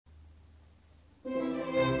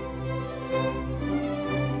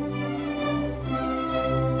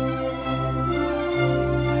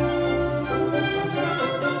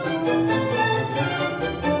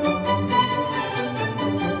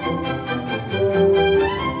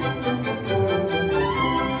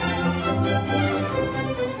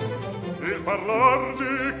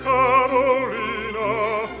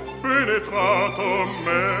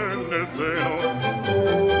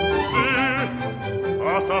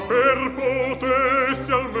saper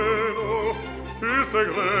potessi almeno il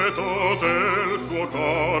segreto del suo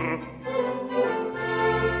cor.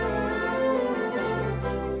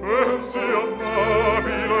 Pensi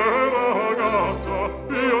amabile ragazza,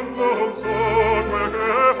 io non so quel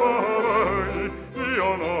che farei,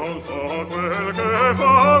 io non so quel che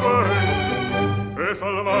farei, e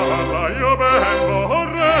salvarla io ben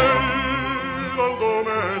vorrei dal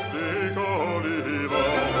domestico livo,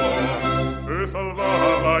 e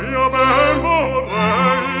salvarla io ben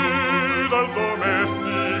vorrei dal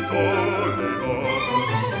domestico livo.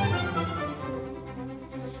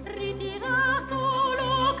 Ritirato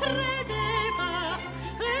lo credeva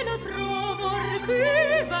e lo trovo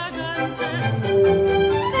qui vagante.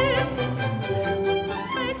 Sì, un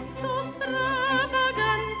sospetto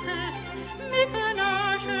stravagante mi fa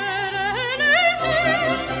nascere nei sì.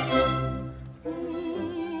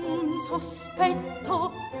 Un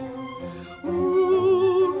sospetto mi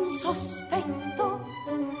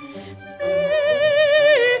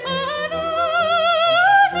fa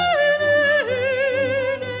nascere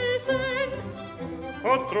nei sen.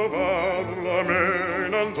 A trovarla me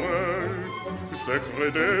n'andrei, se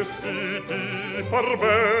credessi di far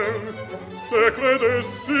ben, se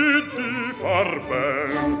credessi di far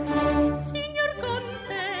ben. Signor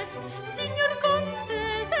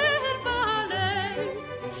Conte, serva lei,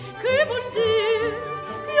 che vuol dire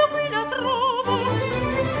che io qui la trovo?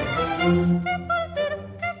 Che vuol dire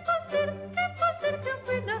che io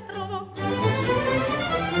qui la trovo?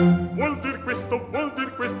 Vuol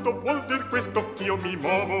dir questo ch'io mi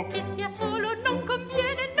muovo. Che stia solo non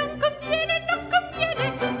conviene, non conviene, non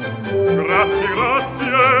conviene. Grazie,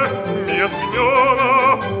 mia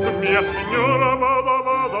signora,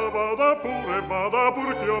 vada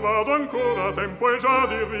pur che io vado ancora, tempo è già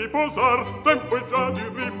di riposar, tempo è già di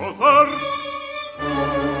riposar.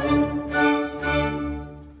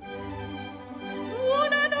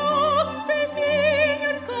 Buonanotte,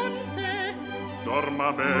 signor Conte.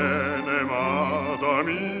 Dorma bene,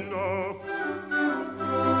 madamina.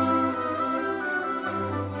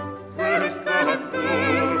 Questa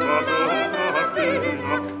furba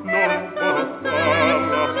sopraffina non può farla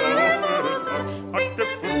sospettare. A che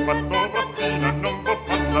furba sopraffina non può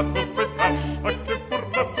farla sospettare. A che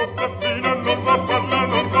furba sopraffina non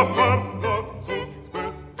può farla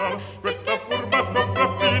sospettare. Questa furba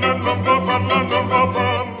sopraffina non può farla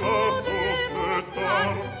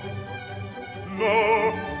sospettare. No.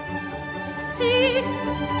 Sì.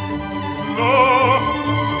 No.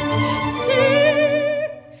 Sì.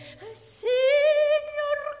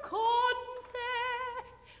 Signor Conte,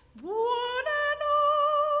 buonanotte.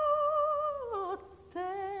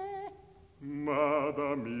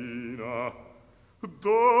 Madamina,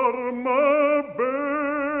 dorma bene.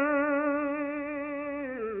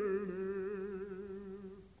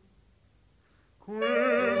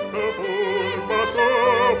 Questa furba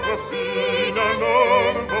sopraffina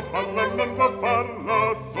non so farla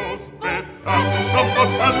sospetta, non so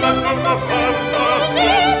farla sospetta,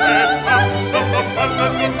 non so farla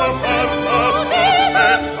sospetta.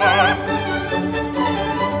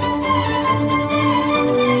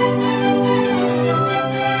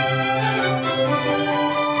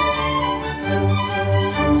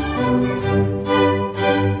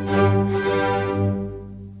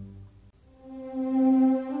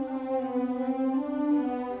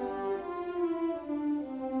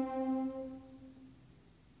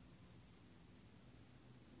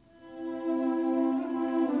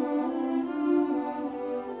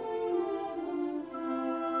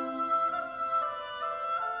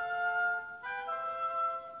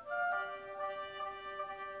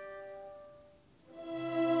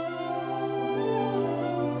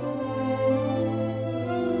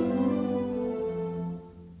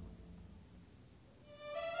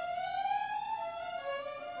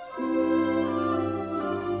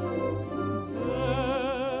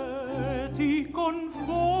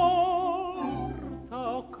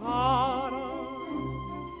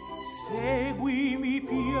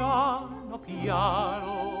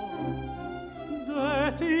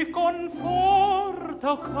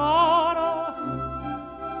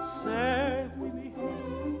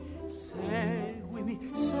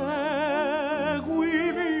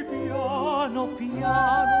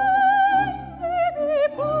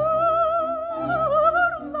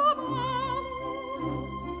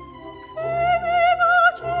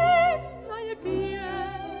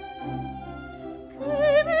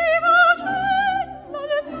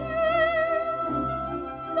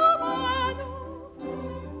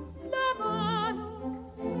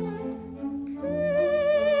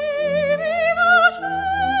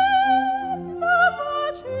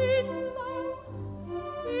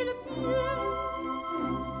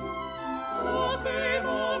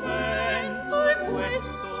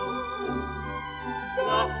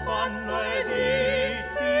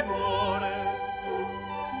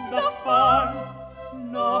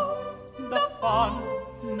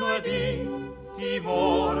 e di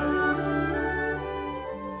timore,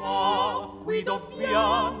 ma qui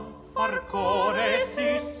dobbiam far core,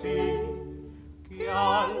 sì sì, che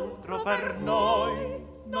altro per noi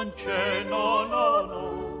non c'è, no no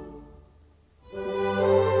no.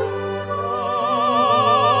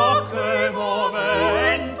 Oh, che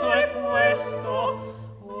momento è questo,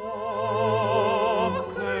 oh,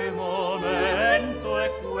 che momento è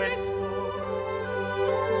questo,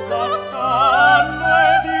 d'affanno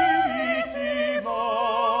e di timore,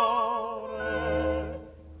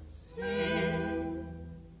 sì,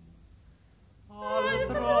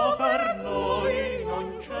 altro per noi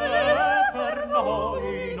non c'è, per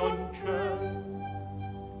noi non c'è.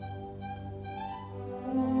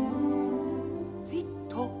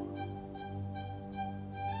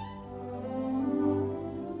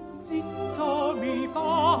 Zitto mi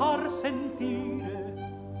par sentire,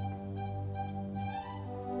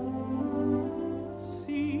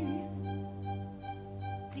 sì,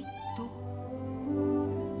 zitto,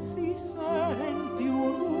 si senti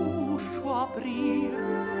un uscio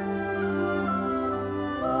aprire,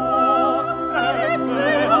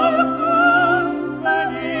 potrebbe alcun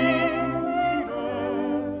venire,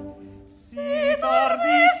 si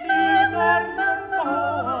tardi un po'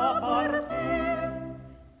 a partir,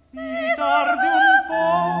 ti tardi un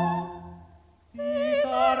po', ti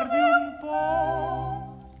tardi un po',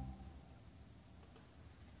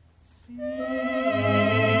 si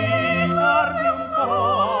tardi un po'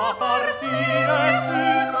 a partire, si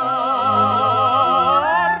tardi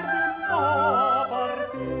un po' a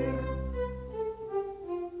partire.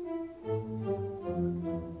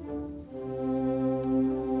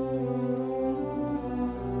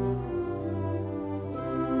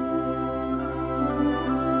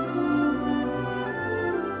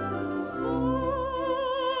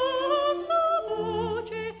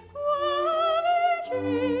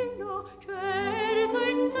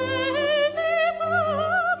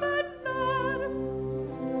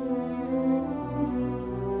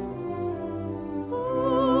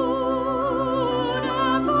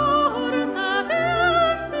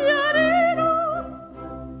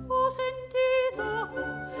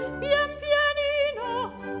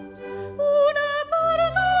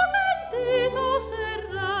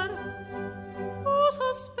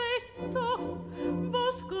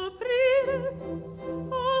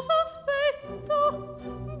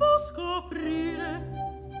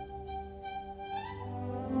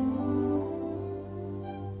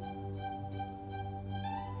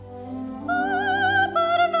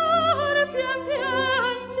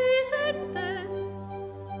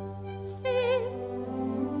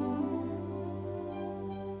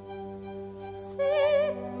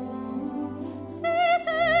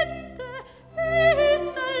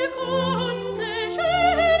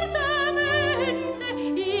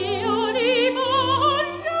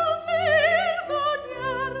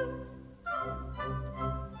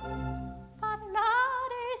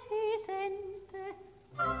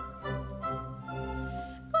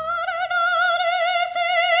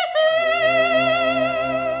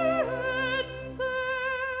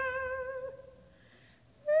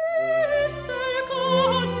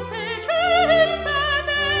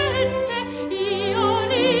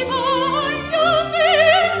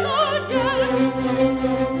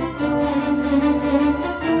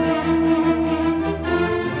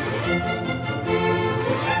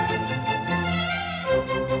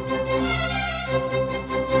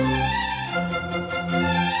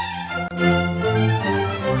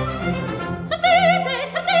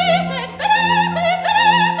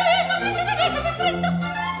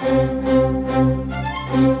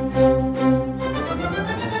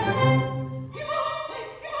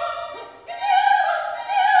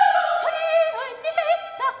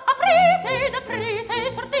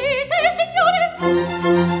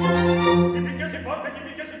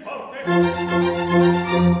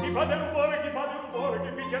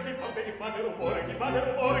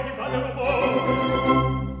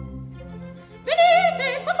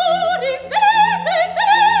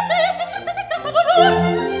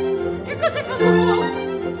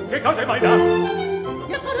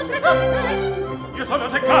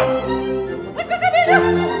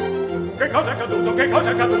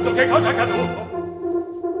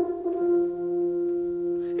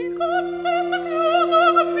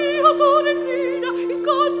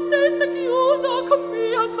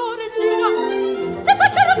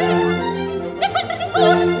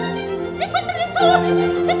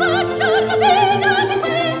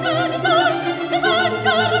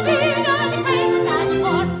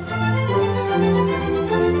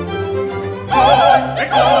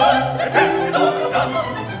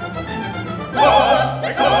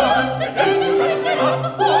 Conte,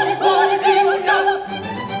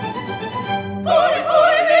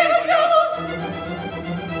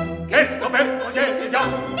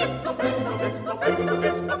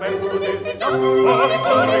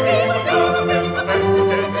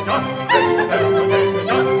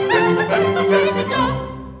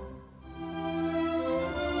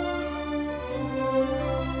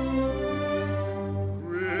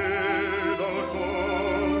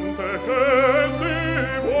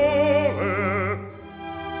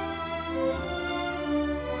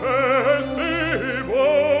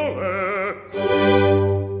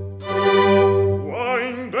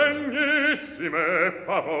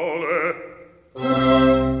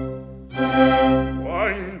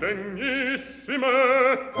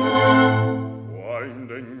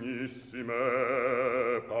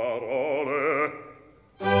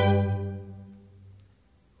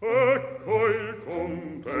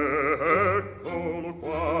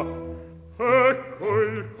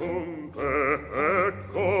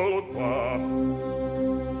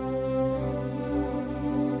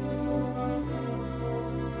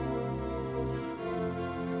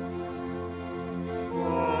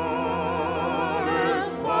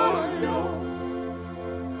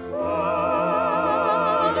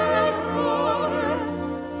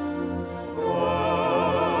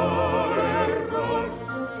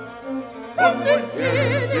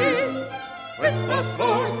 questa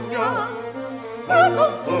sogna a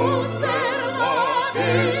confonderla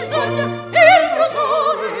bisogna il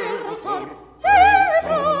rosore, il rosore, il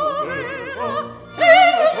provera,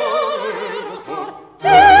 il rosore, il rosore,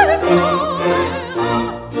 il provera.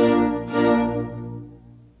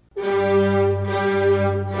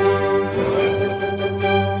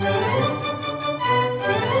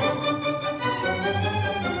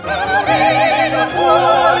 Cammina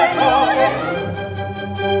fuori, fuori,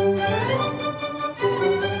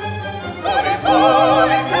 fuori,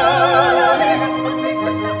 fuori, cara, anche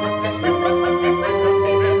questa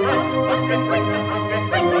si vedrà, anche questa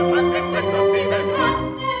si vedrà.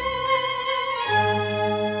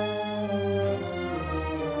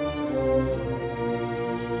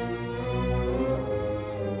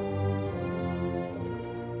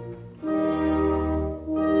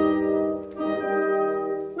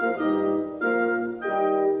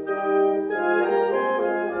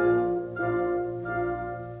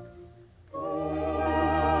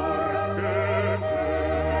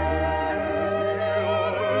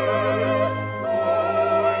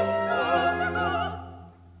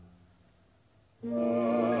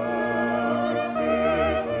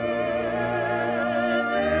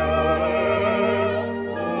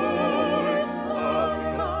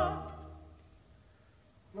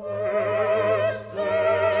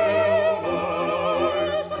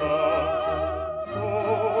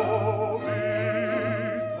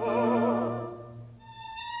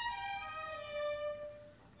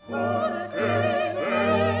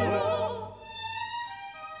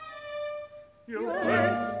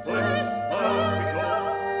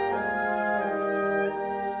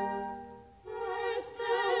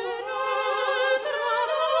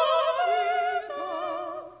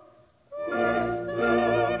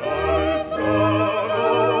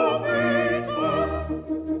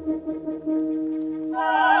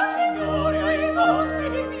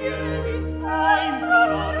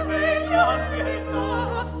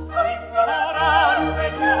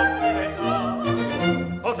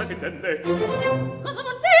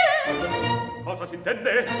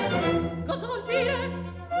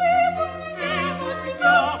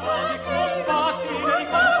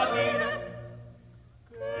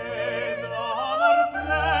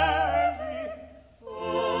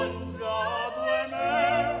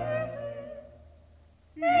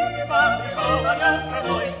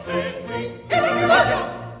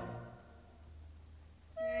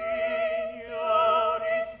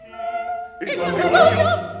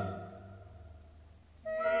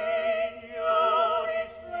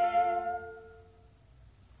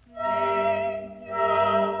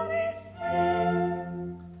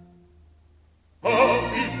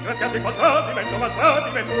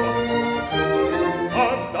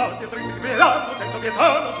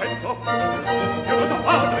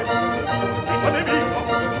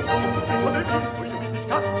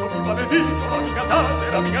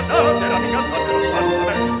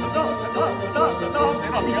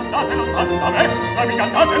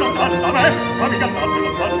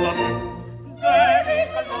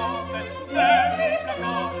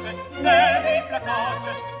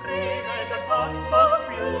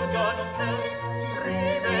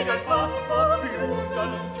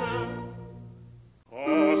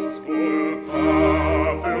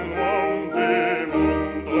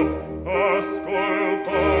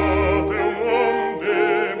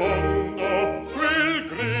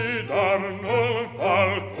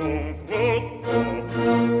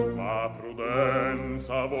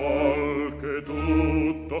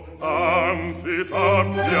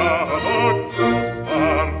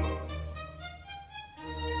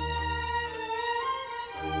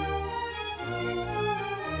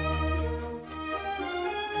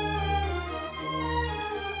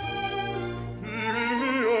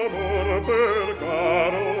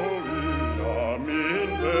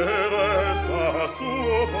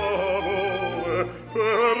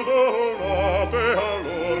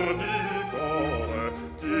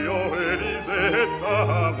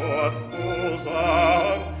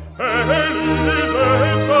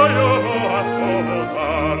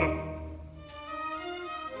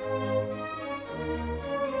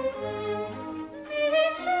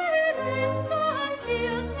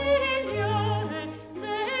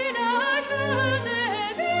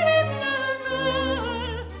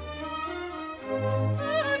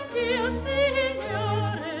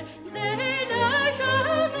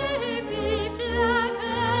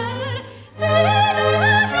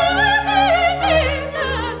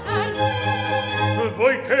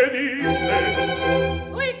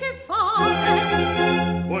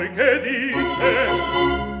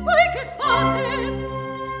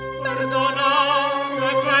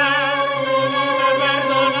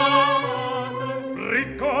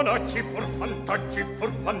 furfantaggi,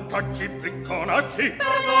 bricconacci.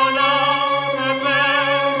 Perdonate.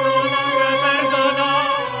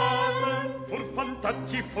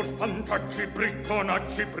 Furfantaggi,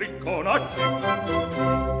 bricconacci.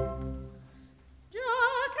 Già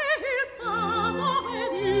che il caso è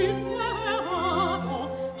disperato,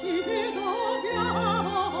 ci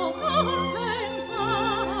dobbiamo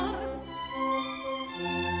contentar.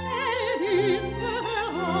 È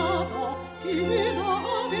disperato, ci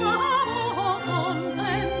dobbiamo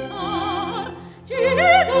contentar. Ci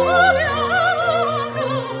dobbiamo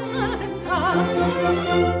contentar.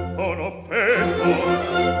 Sono offeso,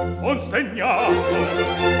 son sdegnato,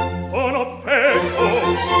 sono offeso,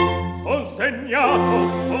 son sdegnato.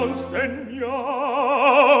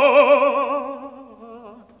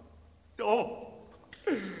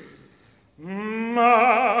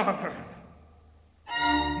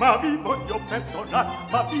 Ma vi voglio perdonare.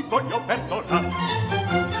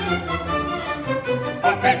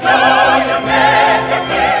 Oh, che gioia, che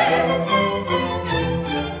piacere,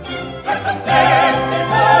 per contenti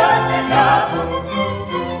noi siamo.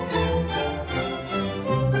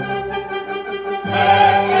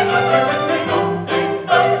 Queste nozze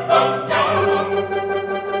noi vogliamo,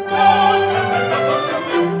 con questa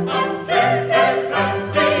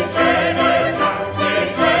si celebra.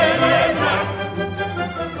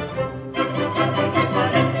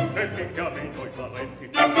 Che si chiamino i parenti,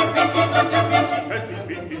 Che si invitino gli amici, che si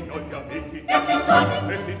invitino gli amici, che si suoni,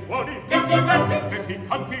 che si suoni, che si canti, che si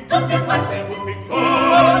canti, tutti quanti. tutti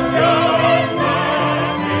vogliono.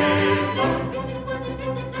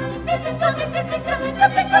 Che si suoni, che si canti, che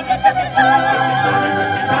si suoni, che si canti,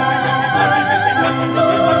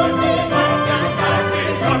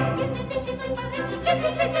 che si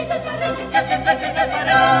invitino i parenti, che si invitino i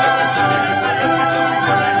parenti.